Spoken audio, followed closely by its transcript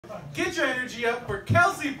Get your energy up for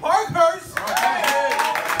Kelsey Parkhurst.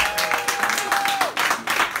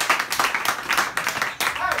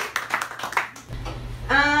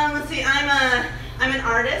 Let's see. I'm an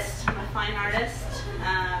artist. I'm a fine artist.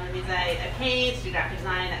 It means I paint, do graphic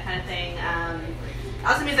design, that kind of thing.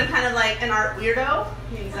 Also means I'm kind of like an art weirdo.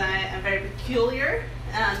 It means I'm very peculiar,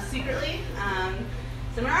 secretly.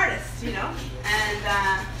 So I'm an artist, you know. And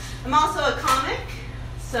I'm also a comic,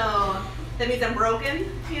 so that means I'm broken,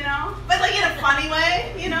 you know. But like in a funny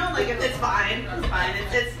way, you know. Like it's fine. It's fine.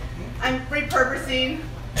 I'm repurposing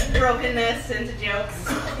brokenness into jokes.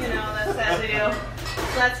 You know, that's what we do.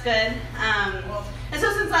 So that's good. And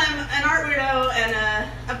so since I'm an art weirdo and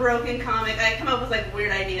a broken comic, I come up with like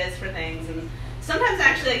weird ideas for things, and sometimes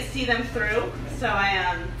actually I see them through. So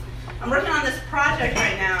I'm working on this project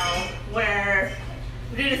right now where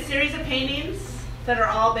we're doing a series of paintings that are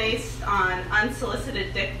all based on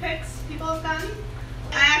unsolicited dick pics people have done.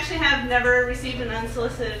 I actually have never received an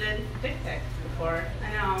unsolicited dick pic before.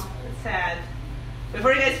 I know, it's sad.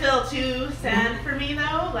 Before you guys feel too sad for me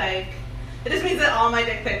though, like, it just means that all my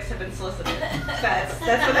dick pics have been solicited. That's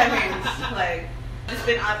what that means. Like, I've just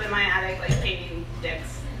been up in my attic, like, painting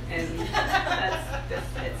dicks. And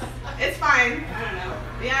it's fine. I don't know.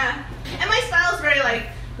 Yeah. And my style's very, like,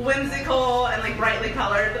 whimsical and, like, brightly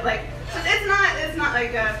colored. But, like, it's not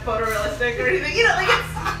like, photorealistic or anything. You know, like,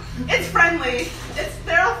 it's friendly.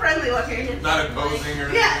 They're all friendly looking. Not imposing or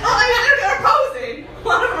anything. Yeah. Oh, I mean, they're opposing. A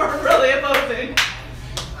lot of them are really opposing.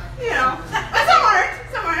 You know, but some aren't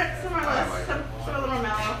less, some are a little more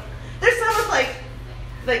mellow. There's some with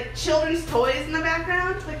like children's toys in the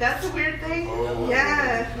background. Like that's a weird thing. Oh.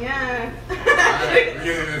 Yeah.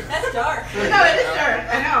 That's dark. No, it is dark.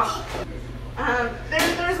 I know.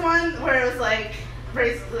 There was one where it was like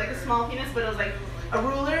like a small penis, but it was like a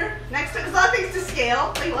ruler next to it. There's a lot of things to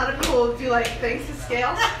scale. Like a lot of people do like things to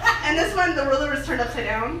scale. And this one, the ruler was turned upside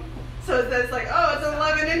down. So it says like, oh, it's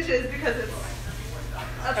 11 inches because it's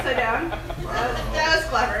upside down. That was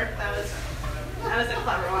clever. That was a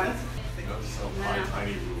clever one.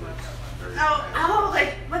 Tiny rulers.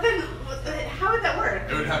 Like, but then, how would that work?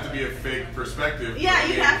 It would have to be a fake perspective. Yeah,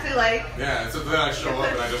 you'd have to like. Yeah, so then I show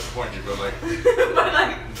up and I disappoint you, but like. But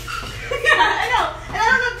like, yeah, I know. And I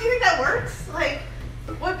don't know. Do you think that works? Like,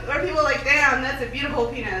 what are people like? Damn, that's a beautiful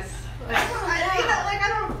penis. Like, I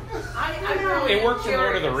don't know. It works in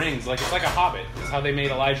Lord of the Rings. Like it's like a Hobbit. It's how they made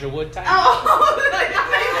Elijah Wood tiny. Oh, like,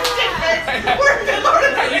 worked in Lord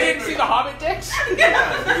of the Rings. You didn't see the Hobbit dicks?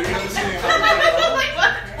 Yeah,